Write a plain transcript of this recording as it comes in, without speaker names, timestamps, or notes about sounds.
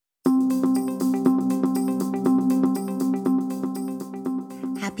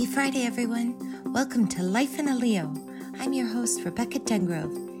Happy Friday, everyone. Welcome to Life in a Leo. I'm your host, Rebecca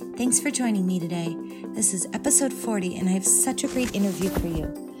Dengrove. Thanks for joining me today. This is episode 40, and I have such a great interview for you.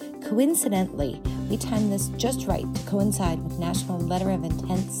 Coincidentally, we timed this just right to coincide with National Letter of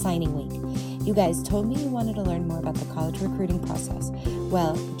Intent Signing Week. You guys told me you wanted to learn more about the college recruiting process.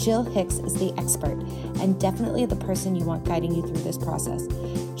 Well, Jill Hicks is the expert and definitely the person you want guiding you through this process.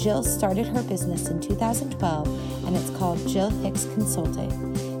 Jill started her business in 2012, and it's called Jill Hicks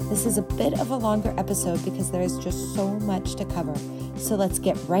Consulting. This is a bit of a longer episode because there is just so much to cover. So let's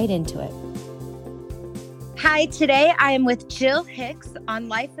get right into it. Hi, today I am with Jill Hicks on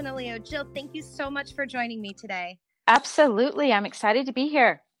Life in a Leo. Jill, thank you so much for joining me today. Absolutely. I'm excited to be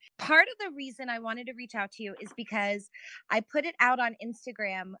here. Part of the reason I wanted to reach out to you is because I put it out on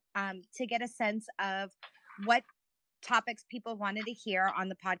Instagram to get a sense of what topics people wanted to hear on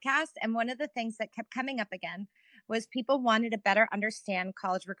the podcast. And one of the things that kept coming up again was people wanted to better understand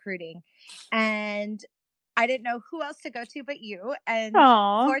college recruiting. And I didn't know who else to go to but you. And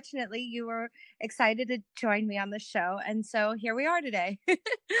Fortunately, you were excited to join me on the show. And so here we are today.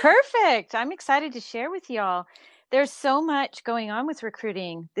 Perfect. I'm excited to share with y'all. There's so much going on with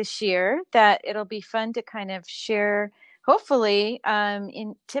recruiting this year that it'll be fun to kind of share, hopefully,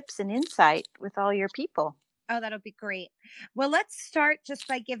 in tips and insight with all your people. Oh, that'll be great. Well, let's start just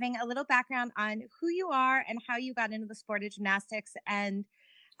by giving a little background on who you are and how you got into the sport of gymnastics. And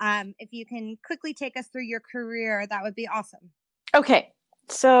if you can quickly take us through your career, that would be awesome. Okay.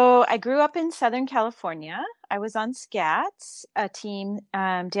 So I grew up in Southern California. I was on SCATS, a team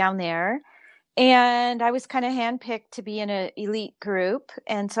down there. And I was kind of handpicked to be in an elite group.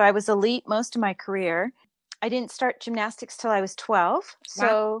 And so I was elite most of my career. I didn't start gymnastics till I was 12. So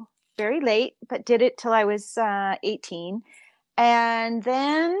wow. Very late, but did it till I was 18. And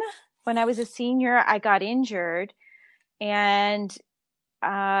then when I was a senior, I got injured and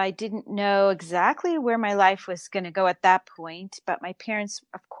I didn't know exactly where my life was going to go at that point. But my parents,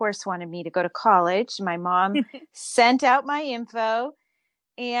 of course, wanted me to go to college. My mom sent out my info.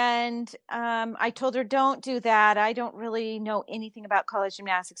 And I told her, don't do that. I don't really know anything about college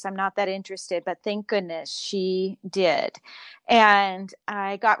gymnastics. I'm not that interested. But thank goodness she did. And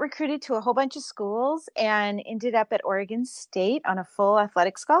I got recruited to a whole bunch of schools and ended up at Oregon State on a full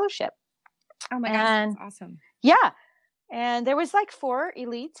athletic scholarship. Oh, my gosh, that's awesome. Yeah. And there was like 4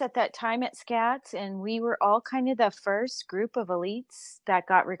 elites at that time at SCATS. And we were all kind of the first group of elites that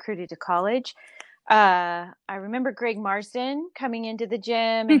got recruited to college. I remember Greg Marsden coming into the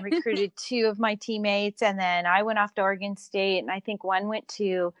gym and recruited 2 of my teammates. And then I went off to Oregon State, and I think one went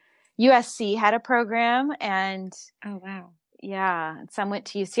to USC, had a program. And oh, wow. Yeah. And some went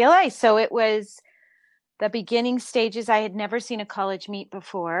to UCLA. So it was the beginning stages. I had never seen a college meet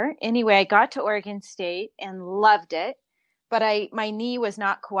before. Anyway, I got to Oregon State and loved it. But my knee was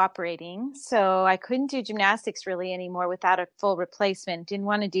not cooperating. So I couldn't do gymnastics really anymore without a full replacement. Didn't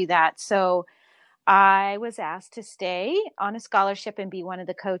want to do that. So I was asked to stay on a scholarship and be one of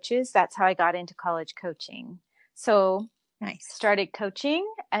the coaches. That's how I got into college coaching. So nice. Started coaching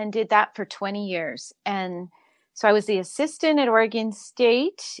and did that for 20 years. And so I was the assistant at Oregon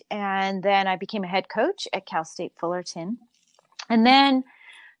State, and then I became a head coach at Cal State Fullerton. And then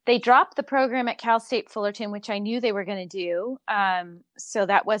they dropped the program at Cal State Fullerton, which I knew they were going to do. So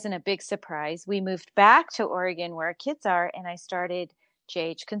that wasn't a big surprise. We moved back to Oregon where our kids are, and I started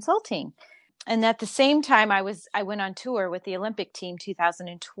JH Consulting. And at the same time, I went on tour with the Olympic team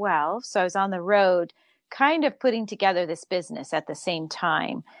 2012. So I was on the road kind of putting together this business at the same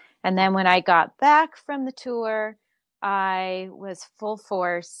time. And then when I got back from the tour, I was full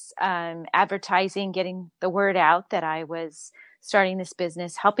force advertising, getting the word out that I was starting this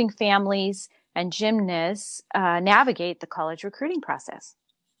business, helping families and gymnasts navigate the college recruiting process.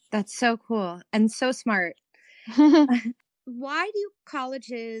 That's so cool and so smart. Why do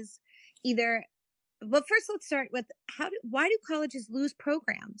colleges first let's start with why do colleges lose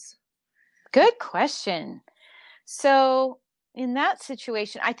programs? Good question. So in that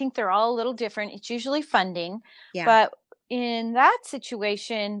situation, I think they're all a little different. It's usually funding. Yeah. But in that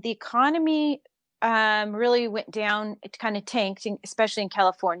situation, the economy really went down. It kind of tanked, especially in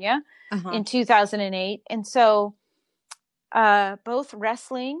California in 2008. And so both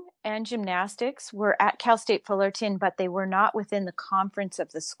wrestling and gymnastics were at Cal State Fullerton, but they were not within the conference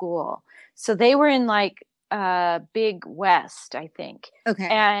of the school. So they were in like Big West, I think. Okay.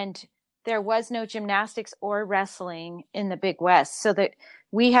 And there was no gymnastics or wrestling in the Big West. So that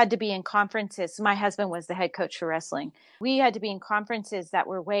we had to be in conferences. My husband was the head coach for wrestling. We had to be in conferences that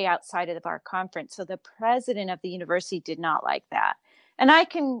were way outside of our conference. So the president of the university did not like that. And I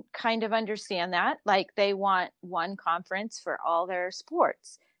can kind of understand that. Like they want one conference for all their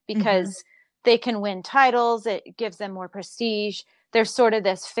sports because they can win titles. It gives them more prestige. There's sort of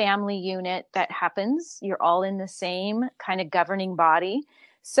this family unit that happens. You're all in the same kind of governing body.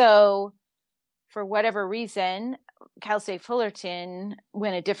 So for whatever reason, Cal State Fullerton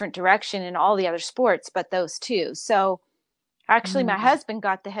went a different direction in all the other sports, but those two. So actually, my husband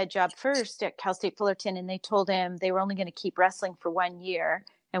got the head job first at Cal State Fullerton, and they told him they were only going to keep wrestling for 1 year.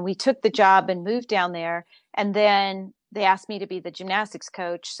 And we took the job and moved down there. And then they asked me to be the gymnastics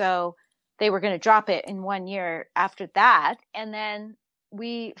coach. So they were going to drop it in 1 year after that. And then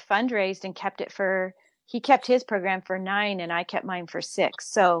we fundraised and kept it for, he kept his program for 9 and I kept mine for 6.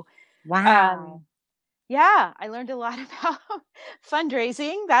 So, Wow. Yeah, I learned a lot about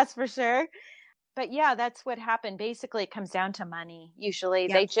fundraising, that's for sure. But yeah, that's what happened. Basically, it comes down to money. Usually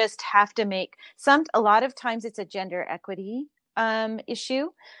they just have to make a lot of times it's a gender equity issue.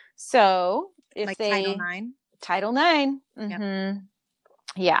 So if like they Title IX.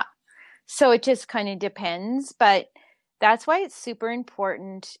 Yeah. So it just kind of depends, but that's why it's super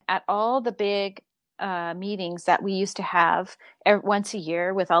important at all the big meetings that we used to have once a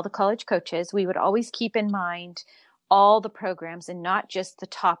year with all the college coaches. We would always keep in mind all the programs and not just the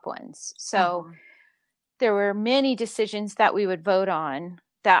top ones. So there were many decisions that we would vote on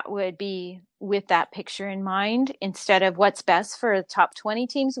that would be with that picture in mind. Instead of what's best for the top 20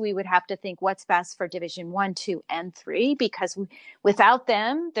 teams, we would have to think what's best for Division 1, 2, and 3, because without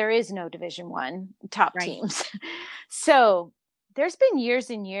them, there is no Division 1 top teams. So there's been years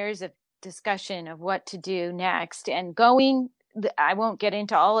and years of discussion of what to do next, and I won't get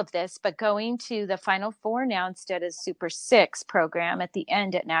into all of this, but going to the Final Four now instead of Super 6 program at the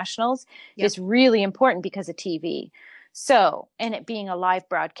end at Nationals is really important because of TV. So, and it being a live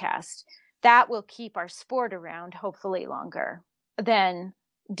broadcast, that will keep our sport around hopefully longer than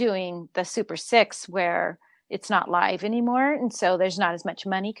doing the Super 6 where it's not live anymore. And so there's not as much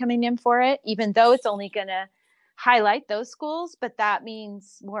money coming in for it, even though it's only going to highlight those schools, but that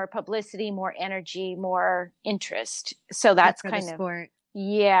means more publicity, more energy, more interest. So that's kind of sport.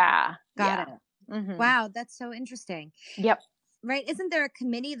 Got it. Wow, that's so interesting. Yep. Right. Isn't there a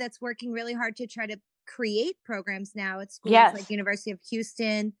committee that's working really hard to try to create programs now at schools like University of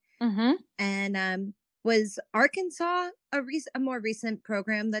Houston? And was Arkansas a more recent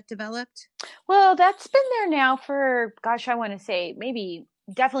program that developed? Well, that's been there now for, gosh, I want to say maybe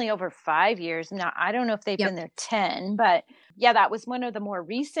definitely over 5 years. Now, I don't know if they've been there 10, but yeah, that was one of the more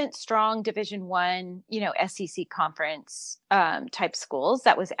recent strong Division 1, SEC conference type schools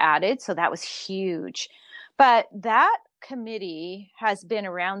that was added. So that was huge. But that committee has been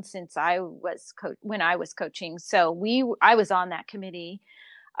around since when I was coaching. So I was on that committee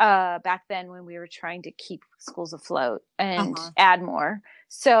back then when we were trying to keep schools afloat and add more.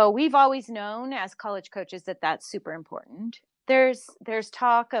 So we've always known as college coaches that that's super important. There's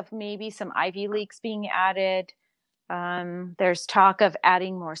talk of maybe some Ivy Leagues being added. There's talk of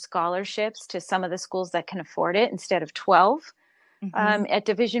adding more scholarships to some of the schools that can afford it instead of 12. At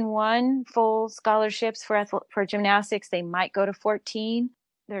Division 1, full scholarships for gymnastics, they might go to 14.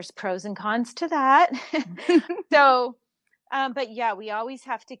 There's pros and cons to that. So, but yeah, we always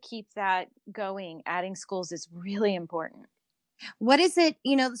have to keep that going. Adding schools is really important. What is it,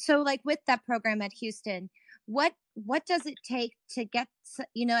 so like with that program at Houston, what does it take to get,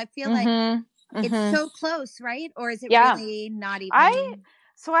 I feel like it's so close, right? Or is it really not even?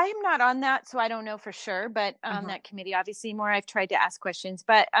 So I am not on that, so I don't know for sure, but that committee, obviously more I've tried to ask questions,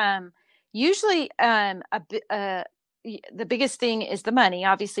 but usually the biggest thing is the money,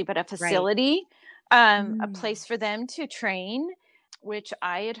 obviously, but a facility, a place for them to train, which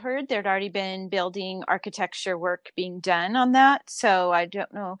I had heard there'd already been building architecture work being done on that. So I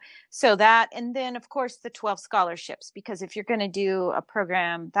don't know. So that, and then of course the 12 scholarships, because if you're going to do a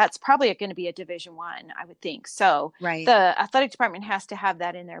program, that's probably going to be a Division 1, I would think. So the athletic department has to have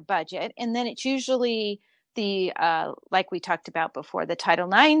that in their budget. And then it's usually the, like we talked about before, the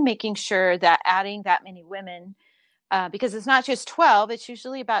Title IX, making sure that adding that many women, because it's not just 12, it's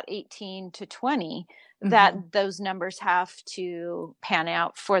usually about 18 to 20, that those numbers have to pan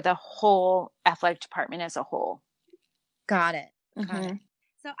out for the whole athletic department as a whole. Got it.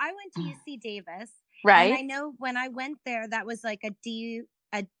 So I went to UC Davis. Right. And I know when I went there, that was like a D1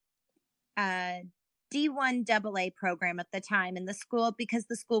 AA program at the time in the school, because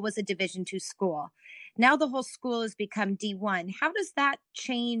the school was a Division 2 school. Now the whole school has become D1. How does that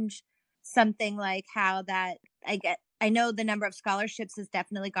change something like how that I know the number of scholarships has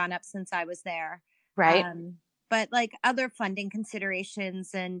definitely gone up since I was there. Right. But like other funding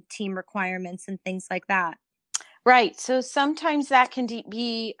considerations and team requirements and things like that. Right. So sometimes that can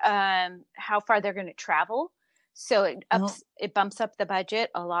be how far they're going to travel. So Oh, it bumps up the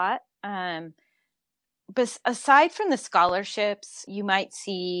budget a lot. But aside from the scholarships, you might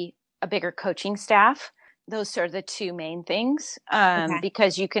see a bigger coaching staff. Those are the two main things. okay.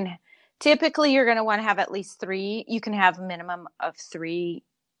 Because typically you're going to want to have at least three. You can have a minimum of three,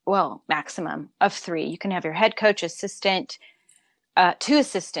 well, maximum of three. You can have your head coach, assistant, two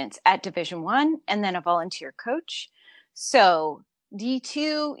assistants at Division 1, and then a volunteer coach. So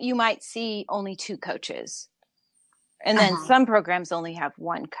D2, you might see only two coaches. And then Uh-huh. some programs only have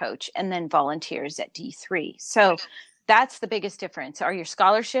one coach and then volunteers at D3. So that's the biggest difference are your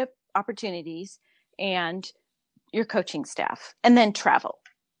scholarship opportunities and your coaching staff and then travel.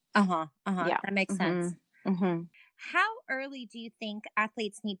 Uh-huh. Uh-huh. Yeah. That makes sense. Mm-hmm. Mm-hmm. How early do you think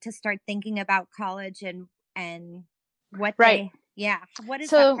athletes need to start thinking about college and what Right. what does that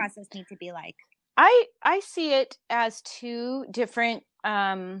So process need to be like? I see it as two different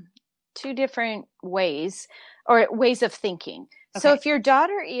ways or ways of thinking. So Okay. if your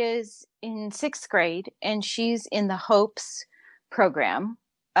daughter is in 6th grade and she's in the Hopes program,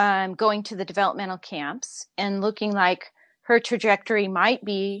 going to the developmental camps and looking like her trajectory might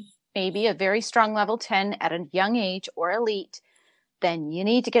be maybe a very strong level 10 at a young age or elite, then you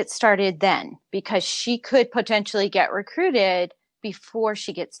need to get started then because she could potentially get recruited before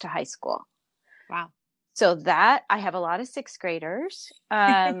she gets to high school. Wow. So that I have a lot of 6th graders.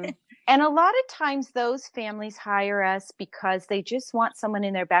 And a lot of times those families hire us because they just want someone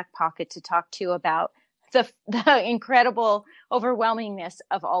in their back pocket to talk to about the incredible overwhelmingness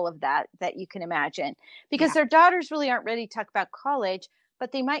of all of that you can imagine. Because Yeah. their daughters really aren't ready to talk about college,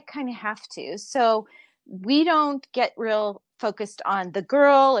 but they might kind of have to. So we don't get real focused on the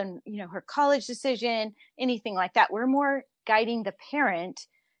girl and her college decision, anything like that. We're more guiding the parent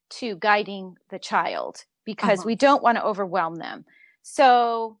to guiding the child because Uh-huh. we don't want to overwhelm them.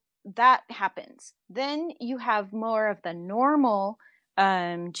 So that happens. Then you have more of the normal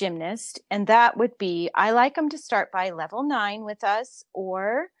gymnast, and that would be I like them to start by level 9 with us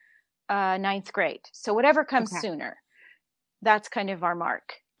or 9th grade. So whatever comes Okay. sooner, that's kind of our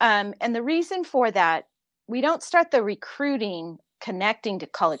mark. And the reason for that, we don't start the recruiting connecting to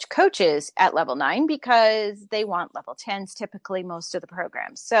college coaches at level 9 because they want level 10s typically most of the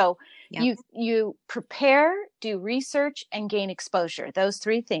programs. So Yep. you prepare, do research, and gain exposure. Those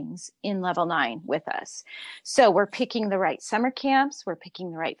three things in level 9 with us. So we're picking the right summer camps, we're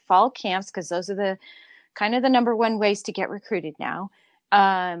picking the right fall camps because those are the kind of the number one ways to get recruited now.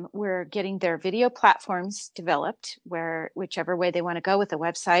 We're getting their video platforms developed where whichever way they want to go with the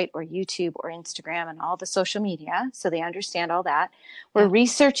website or YouTube or Instagram and all the social media. So they understand all that. We're Yep.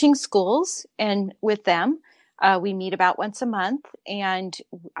 researching schools and with them, we meet about once a month and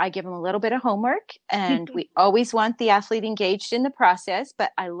I give them a little bit of homework and we always want the athlete engaged in the process,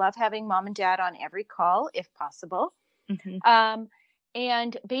 but I love having mom and dad on every call if possible. Mm-hmm.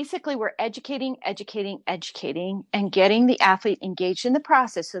 And basically we're educating and getting the athlete engaged in the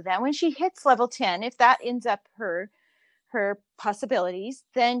process. So then when she hits level 10, if that ends up her possibilities,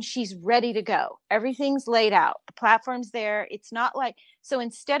 then she's ready to go. Everything's laid out. The platform's there. It's not like, so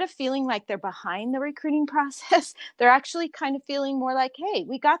instead of feeling like they're behind the recruiting process, they're actually kind of feeling more like, hey,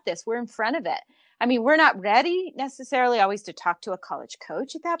 we got this. We're in front of it. I mean, we're not ready necessarily always to talk to a college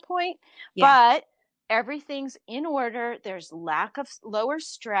coach at that point, Yeah. but everything's in order. There's lack of lower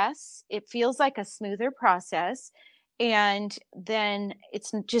stress. It feels like a smoother process. And then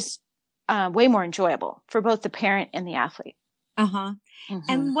it's just way more enjoyable for both the parent and the athlete. Uh-huh. Mm-hmm.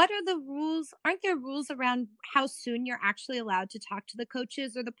 And what are the rules? Aren't there rules around how soon you're actually allowed to talk to the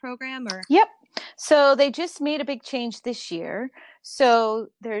coaches or the program or? Yep. So they just made a big change this year. So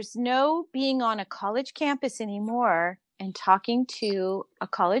there's no being on a college campus anymore and talking to a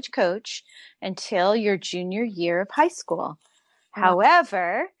college coach until your junior year of high school. Wow.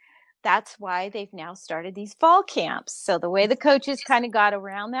 However, that's why they've now started these fall camps. So the way the coaches kind of got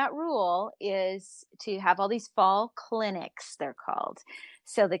around that rule is to have all these fall clinics, they're called.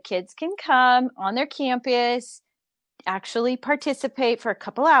 So the kids can come on their campus, actually participate for a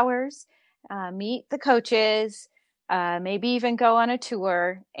couple hours, meet the coaches, maybe even go on a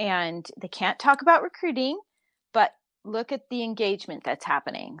tour. And they can't talk about recruiting, but look at the engagement that's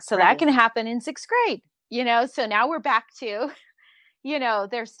happening. So that Right. can happen in 6th grade, So now we're back to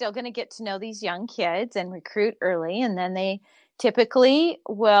they're still going to get to know these young kids and recruit early. And then they typically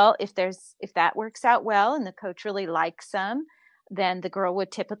will, if that works out well and the coach really likes them, then the girl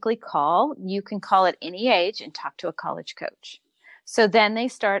would typically call. You can call at any age and talk to a college coach. So then they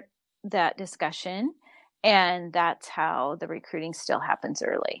start that discussion. And that's how the recruiting still happens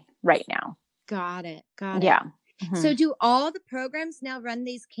early right now. Got it. Got it. Yeah. So do all the programs now run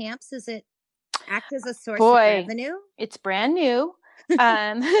these camps? Does it act as a source of Boy, revenue? it's brand new.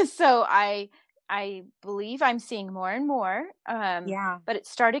 So I believe I'm seeing more and more. Yeah. But it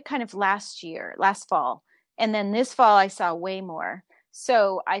started kind of last fall. And then this fall I saw way more.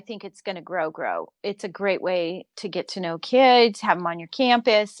 So I think it's going to grow. It's a great way to get to know kids, have them on your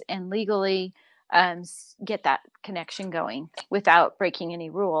campus, and legally get that connection going without breaking any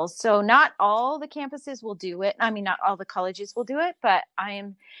rules. So not all the campuses will do it. I mean, not all the colleges will do it, but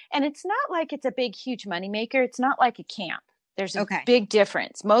and it's not like it's a big, huge moneymaker. It's not like a camp. There's a big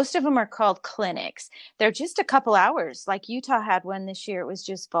difference. Most of them are called clinics. They're just a couple hours. Like Utah had one this year. It was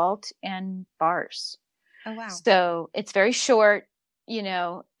just vault and bars. Oh, wow. So it's very short.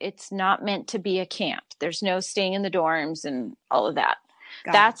 It's not meant to be a camp. There's no staying in the dorms and all of that.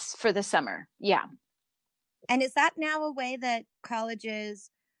 That's for the summer. Yeah. And is that now a way that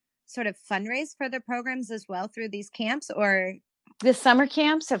colleges sort of fundraise for their programs as well through these camps? Or the summer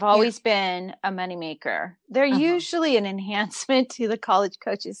camps have always been a moneymaker. They're usually an enhancement to the college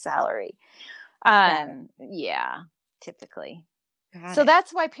coach's salary. Yeah, typically. So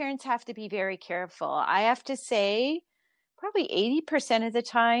that's why parents have to be very careful. I have to say, probably 80% of the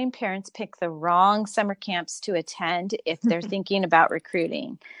time, parents pick the wrong summer camps to attend if they're thinking about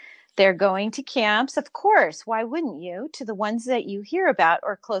recruiting. They're going to camps, of course. Why wouldn't you? To the ones that you hear about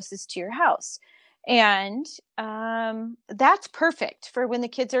or closest to your house. And that's perfect for when the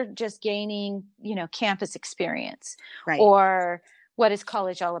kids are just gaining, campus experience, or what is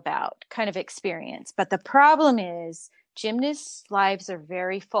college all about kind of experience. But the problem is gymnasts' lives are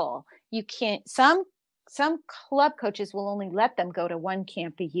very full. You can't, some club coaches will only let them go to one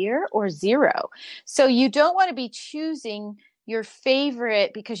camp a year or zero. So you don't want to be choosing your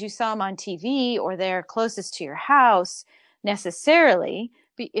favorite because you saw them on TV or they're closest to your house necessarily,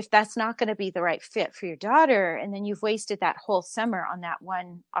 if that's not going to be the right fit for your daughter. And then you've wasted that whole summer on that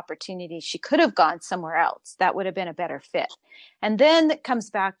one opportunity. She could have gone somewhere else. That would have been a better fit. And then it comes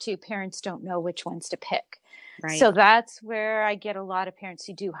back to parents don't know which ones to pick. So that's where I get a lot of parents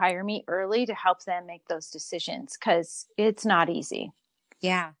who do hire me early to help them make those decisions, because it's not easy.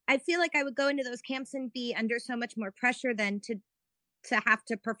 Yeah. I feel like I would go into those camps and be under so much more pressure than to have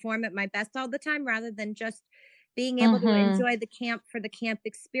to perform at my best all the time, rather than just being able to enjoy the camp for the camp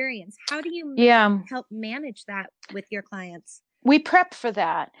experience. How do you help manage that with your clients? We prep for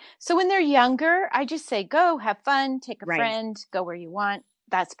that. So when they're younger, I just say, go have fun, take a friend, go where you want.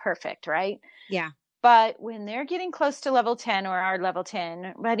 That's perfect, right? Yeah. But when they're getting close to level 10 or our level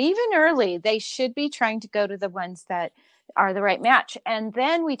 10, but even early, they should be trying to go to the ones that are the right match. And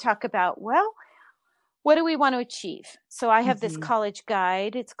then we talk about, well, what do we want to achieve? So I have this college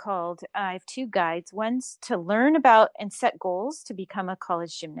guide. It's called, I have two guides. One's to learn about and set goals to become a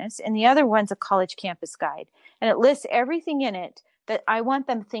college gymnast. And the other one's a college campus guide. And it lists everything in it that I want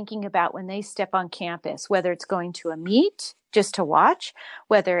them thinking about when they step on campus, whether it's going to a meet just to watch,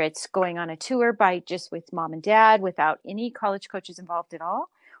 whether it's going on a tour by just with mom and dad without any college coaches involved at all,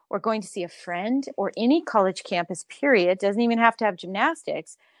 or going to see a friend, or any college campus period. Doesn't even have to have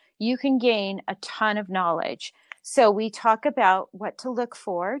gymnastics. You can gain a ton of knowledge. So we talk about what to look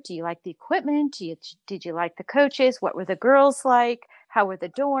for. Do you like the equipment? Did you like the coaches? What were the girls like? How were the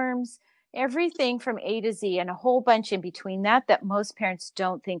dorms? Everything from A to Z, and a whole bunch in between that most parents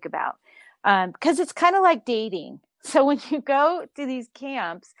don't think about. Because it's kind of like dating. So when you go to these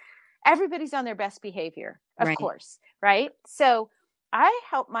camps, everybody's on their best behavior, of course, right? So I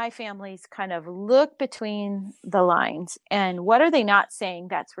help my families kind of look between the lines and what are they not saying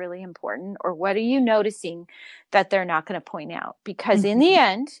that's really important, or what are you noticing that they're not going to point out? Because in the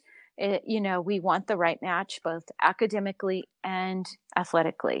end, we want the right match, both academically and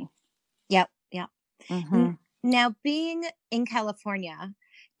athletically. Yep. Now, being in California,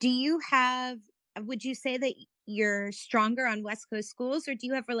 would you say that you're stronger on West Coast schools, or do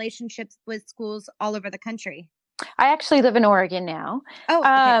you have relationships with schools all over the country? I actually live in Oregon now. Oh,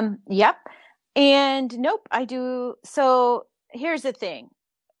 okay. Yep. And nope, I do. So here's the thing.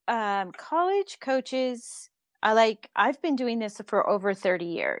 College coaches, I've been doing this for over 30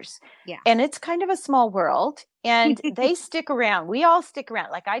 years. Yeah. And it's kind of a small world, and they stick around. We all stick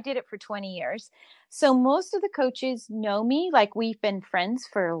around. Like I did it for 20 years. So most of the coaches know me, like we've been friends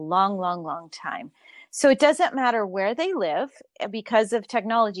for a long, long, long time. So it doesn't matter where they live because of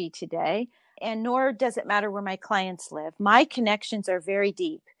technology today, and nor does it matter where my clients live. My connections are very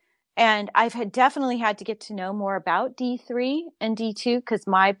deep. And I've definitely had to get to know more about D3 and D2 because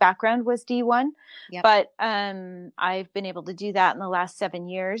my background was D1. Yep. But I've been able to do that in the last 7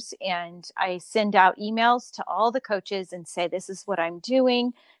 years. And I send out emails to all the coaches and say, this is what I'm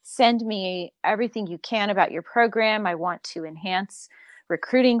doing. Send me everything you can about your program. I want to enhance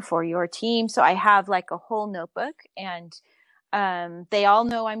recruiting for your team. So I have like a whole notebook, and they all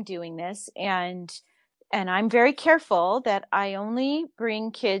know I'm doing this. And I'm very careful that I only bring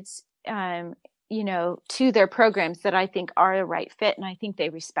kids, to their programs that I think are the right fit. And I think they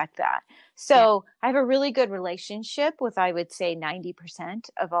respect that. So I have a really good relationship with, I would say, 90%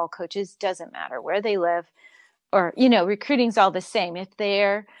 of all coaches. Doesn't matter where they live, or, recruiting's all the same. If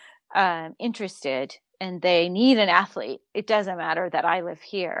they're interested and they need an athlete, it doesn't matter that I live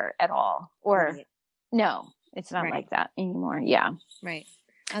here at all. Or no, it's not like that anymore. Yeah. Right.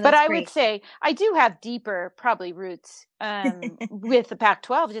 Oh, but I great. would say I do have deeper probably roots with the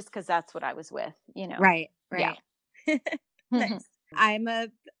Pac-12, just because that's what I was with, Right. Yeah. Nice. I'm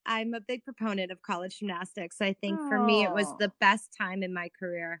a big proponent of college gymnastics. I think for me, it was the best time in my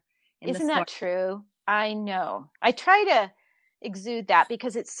career. Isn't that true? I know. I try to exude that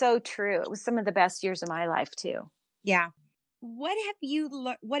because it's so true. It was some of the best years of my life too. Yeah. What have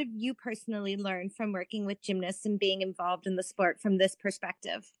you personally learned from working with gymnasts and being involved in the sport from this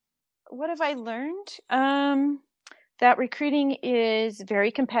perspective? What have I learned? That recruiting is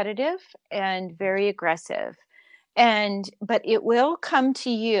very competitive and very aggressive. But it will come to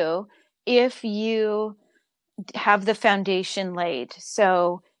you if you have the foundation laid.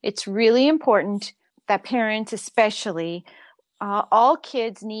 So it's really important that parents, especially, all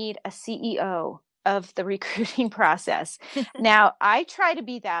kids need a CEO of the recruiting process. Now, I try to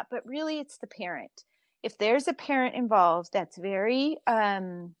be that, but really it's the parent. If there's a parent involved that's very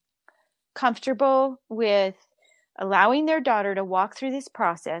comfortable with allowing their daughter to walk through this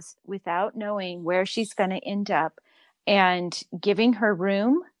process without knowing where she's going to end up, and giving her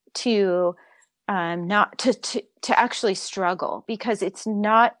room to not to actually struggle, because it's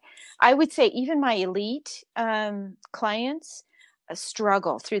not, I would say even my elite clients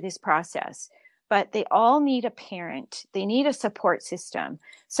struggle through this process, but they all need a parent. They need a support system.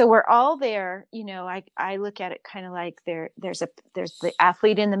 So we're all there. I look at it kind of like there's the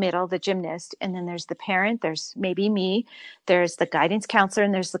athlete in the middle, the gymnast, and then there's the parent. There's maybe me. There's the guidance counselor,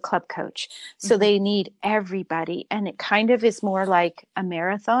 and there's the club coach. So they need everybody, and it kind of is more like a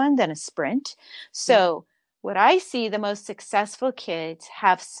marathon than a sprint. So what I see, the most successful kids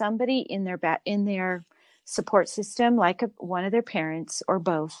have somebody in their support system, like one of their parents or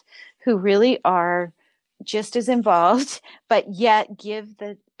both, who really are just as involved, but yet give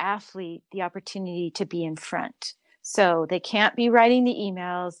the athlete the opportunity to be in front. So they can't be writing the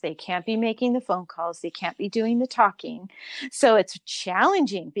emails, they can't be making the phone calls, they can't be doing the talking. So it's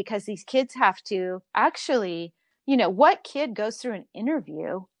challenging because these kids have to actually, what kid goes through an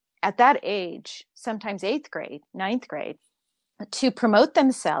interview at that age, sometimes 8th grade, 9th grade, to promote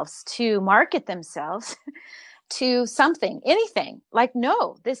themselves, to market themselves to something, anything. Like,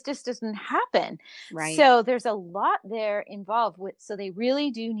 no, this just doesn't happen. Right. So there's a lot there involved with, so they really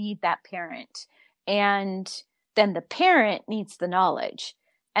do need that parent. And then the parent needs the knowledge.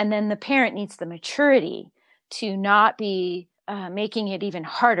 And then the parent needs the maturity to not be making it even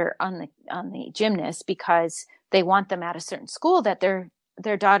harder on the gymnast, because they want them at a certain school that their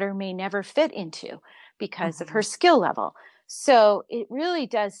daughter may never fit into because of her skill level. So it really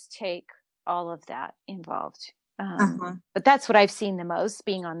does take all of that involved. But that's what I've seen the most,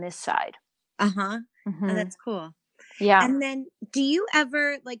 being on this side. Oh, that's cool. Yeah. And then do you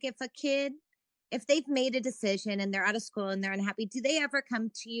ever, like, if they've made a decision and they're out of school and they're unhappy, do they ever come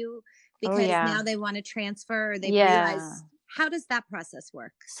to you because now they want to transfer, or they realize, how does that process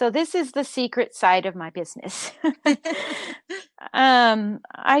work? So this is the secret side of my business.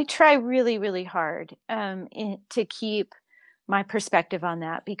 I try really, really hard to keep my perspective on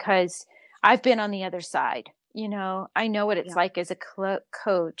that, because I've been on the other side. I know what it's like as a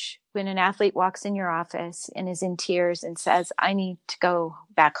coach when an athlete walks in your office and is in tears and says, I need to go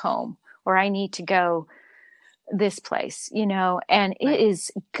back home, or I need to go this place, and it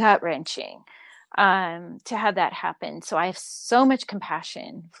is gut wrenching to have that happen. So I have so much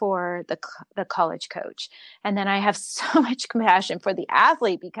compassion for the college coach. And then I have so much compassion for the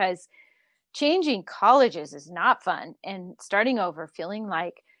athlete, because changing colleges is not fun, and starting over feeling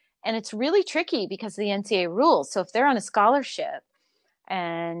like, and it's really tricky because of the NCAA rules. So if they're on a scholarship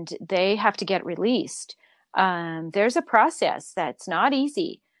and they have to get released, there's a process that's not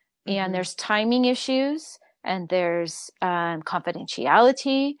easy. And there's timing issues, and there's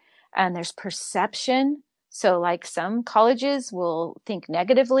confidentiality, and there's perception. So like some colleges will think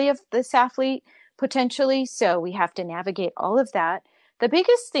negatively of this athlete potentially. So we have to navigate all of that. The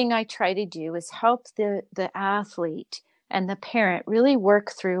biggest thing I try to do is help the athlete and the parent really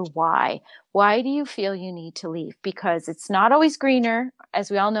work through why. Why do you feel you need to leave? Because it's not always greener,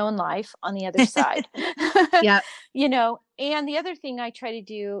 as we all know in life, on the other side. Yeah. And the other thing I try to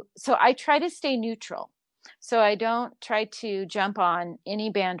do, so I try to stay neutral. So I don't try to jump on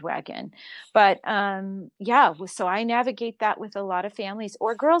any bandwagon. But so I navigate that with a lot of families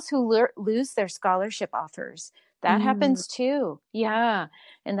or girls who lose their scholarship offers. That happens too. Yeah.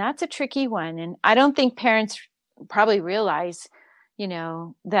 And that's a tricky one. And I don't think parents probably realize,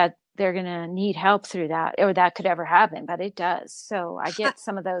 that they're going to need help through that or that could ever happen, but it does. So I get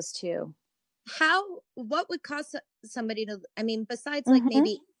some of those too. What would cause somebody to, I mean, besides like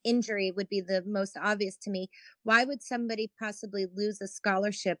maybe injury would be the most obvious to me. Why would somebody possibly lose a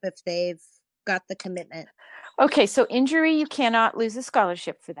scholarship if they've got the commitment? Okay, so injury, you cannot lose a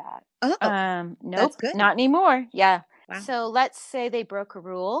scholarship for that. Nope, that's good. Not anymore. Yeah. Wow. So let's say they broke a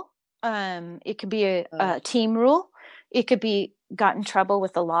rule. It could be a team rule. It could be got in trouble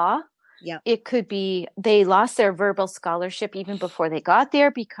with the law. Yeah. It could be they lost their verbal scholarship even before they got there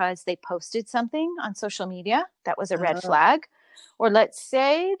because they posted something on social media that was a red flag. Or let's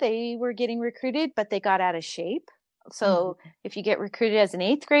say they were getting recruited, but they got out of shape. So if you get recruited as an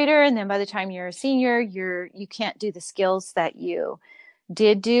 8th grader, and then by the time you're a senior, you can't do the skills that you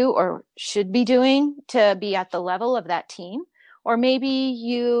did do or should be doing to be at the level of that team. Or maybe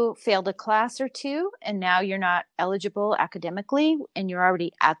you failed a class or two and now you're not eligible academically and you're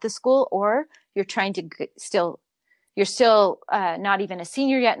already at the school, or you're trying to you're still not even a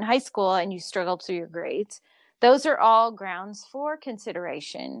senior yet in high school and you struggled through your grades. Those are all grounds for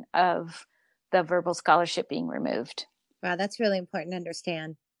consideration of the verbal scholarship being removed. Wow, that's really important to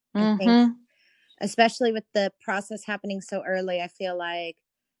understand. I think, especially with the process happening so early, I feel like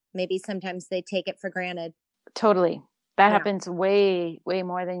maybe sometimes they take it for granted. Totally. That happens way, way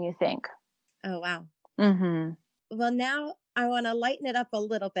more than you think. Oh, wow. Well, now I want to lighten it up a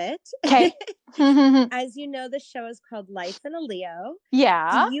little bit. Okay. As you know, the show is called Life in a Leo.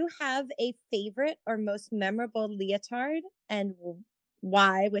 Yeah. Do you have a favorite or most memorable leotard, and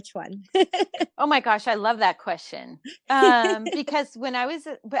why? Which one? Oh my gosh, I love that question. Because when I was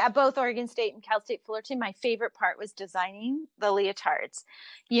at both Oregon State and Cal State Fullerton, my favorite part was designing the leotards.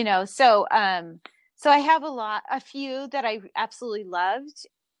 So I have a few that I absolutely loved,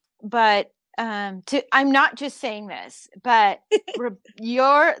 but I'm not just saying this, but the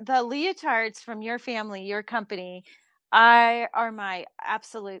leotards from your family, your company, are my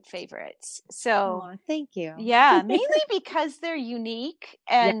absolute favorites. So thank you. Yeah, mainly because they're unique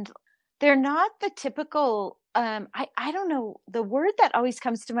and they're not the typical, I don't know, the word that always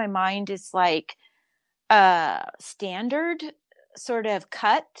comes to my mind is like standard sort of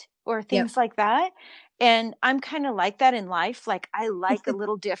cut or things like that. And I'm kind of like that in life. Like I like a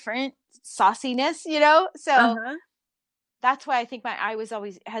little different sauciness, so that's why I think my eye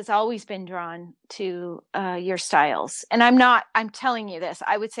has always been drawn to your styles. And I'm telling you this,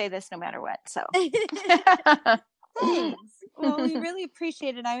 I would say this no matter what. So thanks. Well, we really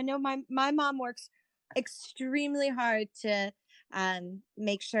appreciate it. I know my mom works extremely hard to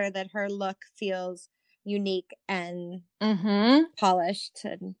make sure that her look feels unique and polished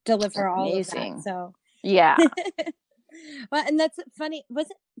and deliver all of that. So yeah. Well, and that's funny.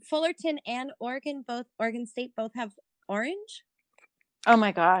 Was it Fullerton and Oregon State both have orange? Oh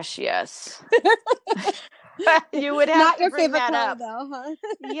my gosh, yes. You would have not to your bring favorite that color, up. though, huh?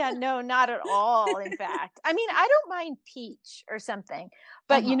 Yeah, no, not at all. In fact, I mean, I don't mind peach or something,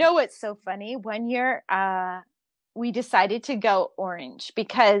 but you know what's so funny? One year, we decided to go orange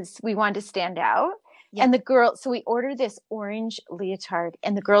because we wanted to stand out. Yeah. And so we ordered this orange leotard,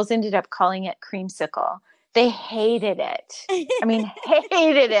 and the girls ended up calling it creamsicle. They hated it. I mean,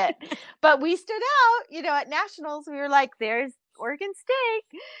 hated it. But we stood out, at nationals. We were like, there's Oregon State.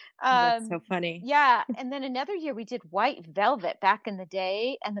 That's so funny. Yeah. And then another year we did white velvet back in the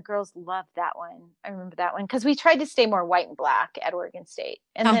day, and the girls loved that one. I remember that one because we tried to stay more white and black at Oregon State.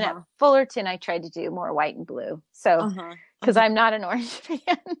 And then at Fullerton, I tried to do more white and blue. So, because I'm not an orange fan.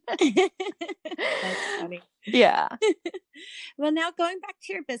 That's funny. Yeah. Well, now going back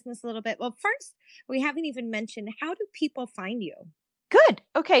to your business a little bit. Well, first, we haven't even mentioned, how do people find you? Good.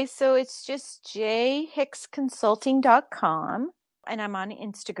 Okay. So it's just jhicksconsulting.com, and I'm on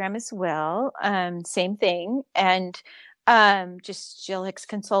Instagram as well. Same thing. And just Jill Hicks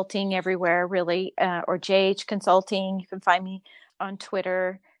Consulting everywhere, really, or JH Consulting. You can find me on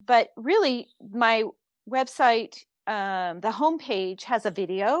Twitter. But really, my website the homepage has a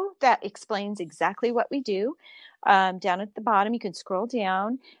video that explains exactly what we do. Down at the bottom, you can scroll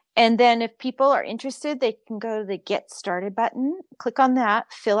down. And then if people are interested, they can go to the Get Started button, click on that,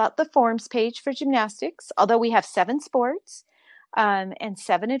 fill out the forms page for gymnastics, although we have 7 sports and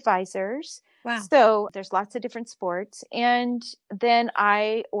 7 advisors. Wow. So there's lots of different sports. And then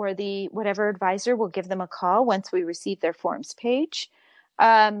I or the whatever advisor will give them a call once we receive their forms page.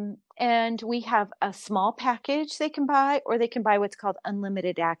 And we have a small package they can buy, or they can buy what's called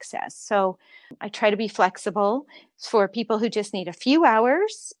unlimited access. So I try to be flexible for people who just need a few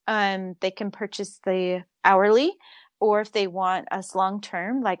hours. They can purchase the hourly, or if they want us long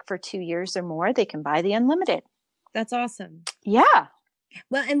term, like for 2 years or more, they can buy the unlimited. That's awesome. Yeah.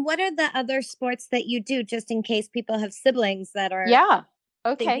 Well, and what are the other sports that you do, just in case people have siblings that are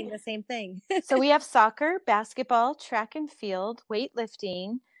thinking the same thing? So we have soccer, basketball, track and field,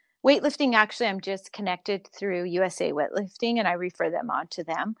 weightlifting. Weightlifting, actually, I'm just connected through USA Weightlifting, and I refer them on to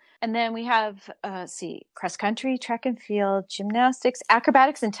them. And then we have, cross country, track and field, gymnastics,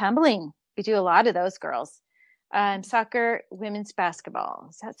 acrobatics, and tumbling. We do a lot of those, girls. Soccer, women's basketball.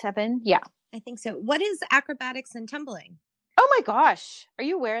 Is that 7? Yeah. I think so. What is acrobatics and tumbling? Oh my gosh. Are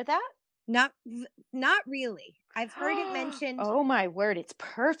you aware of that? Not really. I've heard it mentioned. Oh my word. It's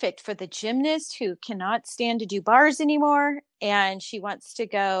perfect for the gymnast who cannot stand to do bars anymore. And she wants to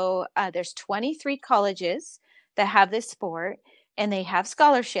go. There's 23 colleges that have this sport, and they have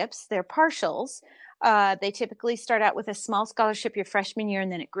scholarships. They're partials. They typically start out with a small scholarship your freshman year,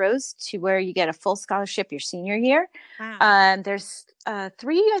 and then it grows to where you get a full scholarship your senior year. Wow. There's 3,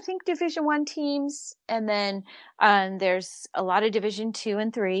 I think, Division I teams, and then there's a lot of Division II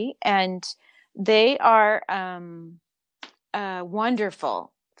and III, and they are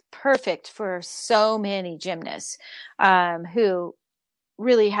wonderful, perfect for so many gymnasts who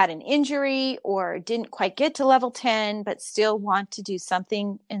really had an injury or didn't quite get to level 10, but still want to do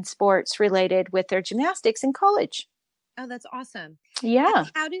something in sports related with their gymnastics in college. Oh, that's awesome. Yeah.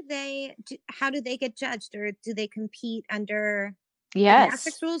 And how do they get judged, or do they compete under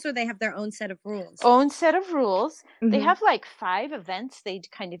gymnastics rules, or they have their own set of rules? Own set of rules. Mm-hmm. They have like 5 events they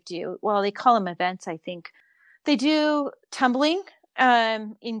kind of do. Well, they call them events, I think. They do tumbling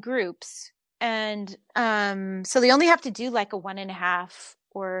in groups. And so they only have to do like a 1.5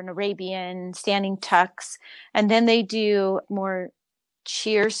 or an Arabian standing tucks. And then they do more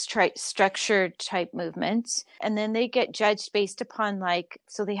cheer structured type movements. And then they get judged based upon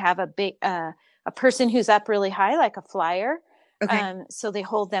so they have a person who's up really high, like a flyer. Okay. So they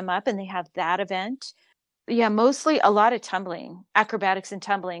hold them up, and they have that event. Yeah, mostly a lot of tumbling, acrobatics and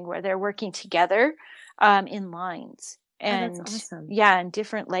tumbling, where they're working together in lines. And that's awesome. Yeah, and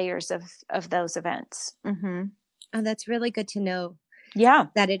different layers of those events. Mm-hmm. Oh, that's really good to know. Yeah,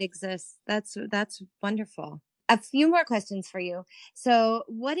 that it exists. That's wonderful. A few more questions for you. So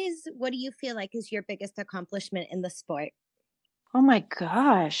what do you feel like is your biggest accomplishment in the sport? Oh my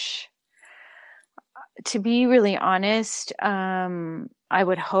gosh. To be really honest, I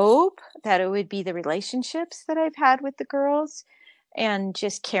would hope that it would be the relationships that I've had with the girls, and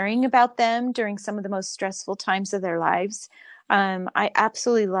just caring about them during some of the most stressful times of their lives. I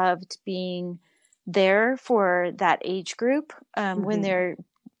absolutely loved being there for that age group when they're,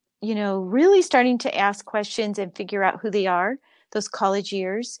 really starting to ask questions and figure out who they are. Those college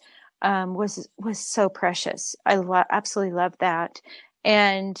years was so precious. I absolutely loved that,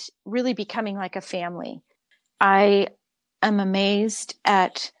 and really becoming like a family. I am amazed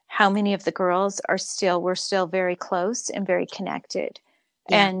at how many of the girls we're still very close and very connected.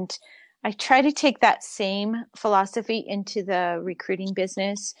 Yeah. And I try to take that same philosophy into the recruiting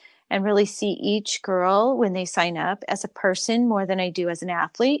business, and really see each girl when they sign up as a person more than I do as an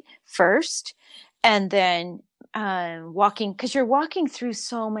athlete first. And then because you're walking through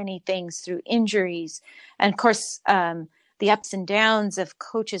so many things, through injuries, and of course, the ups and downs of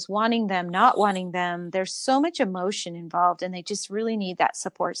coaches wanting them, not wanting them. There's so much emotion involved, and they just really need that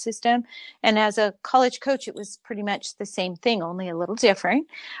support system. And as a college coach, it was pretty much the same thing, only a little different.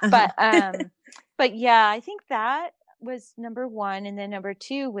 Uh-huh. But yeah, I think that was number 1. And then number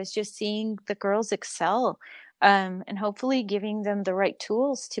 2 was just seeing the girls excel, and hopefully giving them the right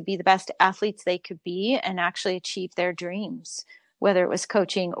tools to be the best athletes they could be and actually achieve their dreams, whether it was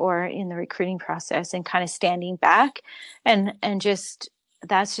coaching or in the recruiting process, and kind of standing back and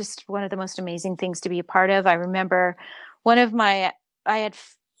that's just one of the most amazing things to be a part of. I remember I had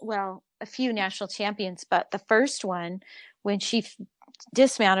a few national champions, but the first one, when she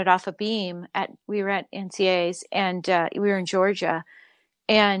dismounted off a beam we were at NCAAs, and we were in Georgia,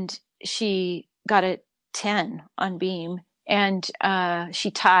 and she got a 10 on beam, and she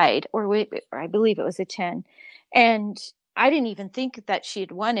tied, or I believe it was a 10. And I didn't even think that she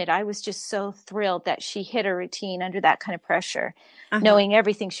had won it. I was just so thrilled that she hit her routine under that kind of pressure, knowing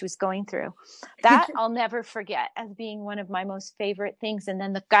everything she was going through. That I'll never forget as being one of my most favorite things. And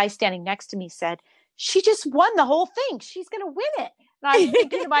then the guy standing next to me said, she just won the whole thing. She's going to win it. And I'm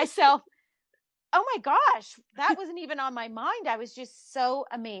thinking to myself, oh my gosh, that wasn't even on my mind. I was just so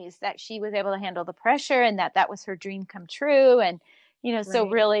amazed that she was able to handle the pressure and that was her dream come true. And, so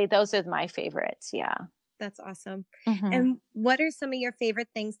really those are my favorites. Yeah. That's awesome. And what are some of your favorite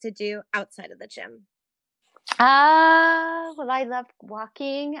things to do outside of the gym? Well, I love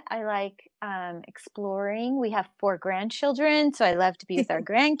walking. I like exploring. We have 4 grandchildren, so I love to be with our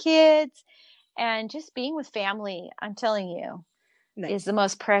grandkids, and just being with family. I'm telling you, is the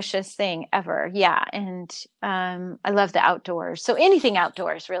most precious thing ever. Yeah, and I love the outdoors. So anything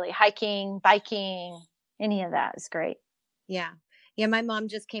outdoors, really, hiking, biking, any of that is great. Yeah. Yeah, my mom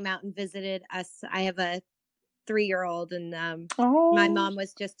just came out and visited us. I have a 3-year-old, and my mom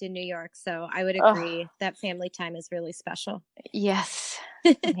was just in New York, so I would agree that family time is really special. Yes,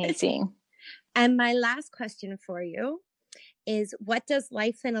 amazing. And my last question for you is, what does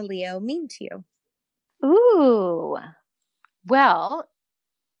life in a Leo mean to you? Ooh, well,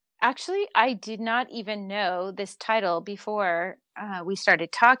 actually, I did not even know this title before we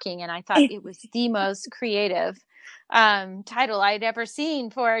started talking, and I thought it was the most creative title I'd ever seen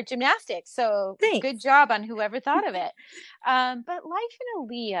for gymnastics. So Good job on whoever thought of it. But life in a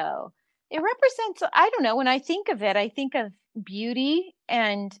Leo, it represents, I don't know, when I think of it, I think of beauty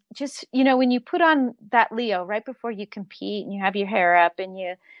and just, when you put on that Leo right before you compete and you have your hair up and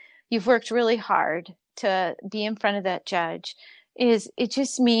you've worked really hard to be in front of that judge, it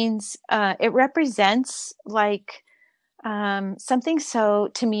just means it represents like something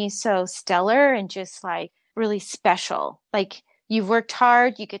to me so stellar and just like really special. Like you've worked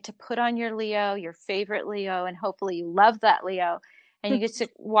hard, you get to put on your Leo, your favorite Leo, and hopefully you love that Leo, and you get to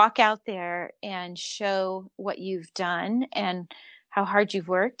walk out there and show what you've done and how hard you've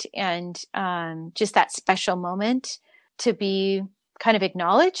worked, and just that special moment to be kind of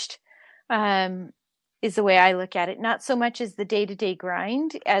acknowledged is the way I look at it. Not so much as the day-to-day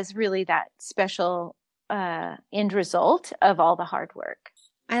grind as really that special end result of all the hard work.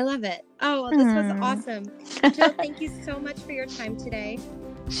 I love it. Oh, well, this was awesome. Jill, thank you so much for your time today.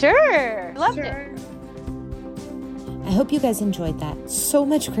 Sure. Loved it. I hope you guys enjoyed that. So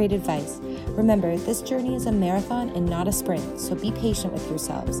much great advice. Remember, this journey is a marathon and not a sprint, so be patient with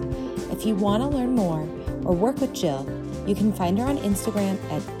yourselves. If you want to learn more or work with Jill, you can find her on Instagram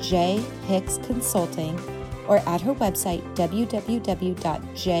at jhicksconsulting or at her website,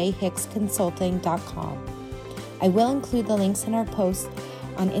 www.jhicksconsulting.com. I will include the links in our posts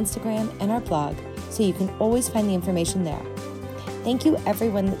on Instagram and our blog, so you can always find the information there. Thank you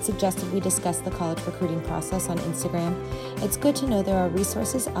everyone that suggested we discuss the college recruiting process on Instagram. It's good to know there are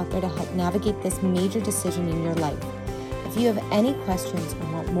resources out there to help navigate this major decision in your life. If you have any questions or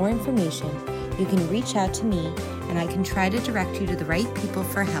want more information, you can reach out to me and I can try to direct you to the right people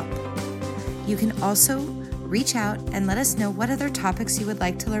for help. You can also reach out and let us know what other topics you would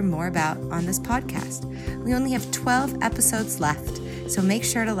like to learn more about on this podcast. We only have 12 episodes left, so make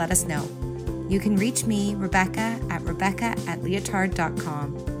sure to let us know. You can reach me, Rebecca, at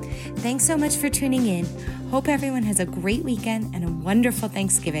leotard.com. Thanks so much for tuning in. Hope everyone has a great weekend and a wonderful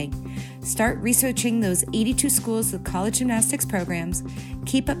Thanksgiving. Start researching those 82 schools with college gymnastics programs.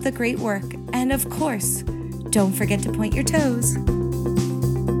 Keep up the great work. And of course, don't forget to point your toes.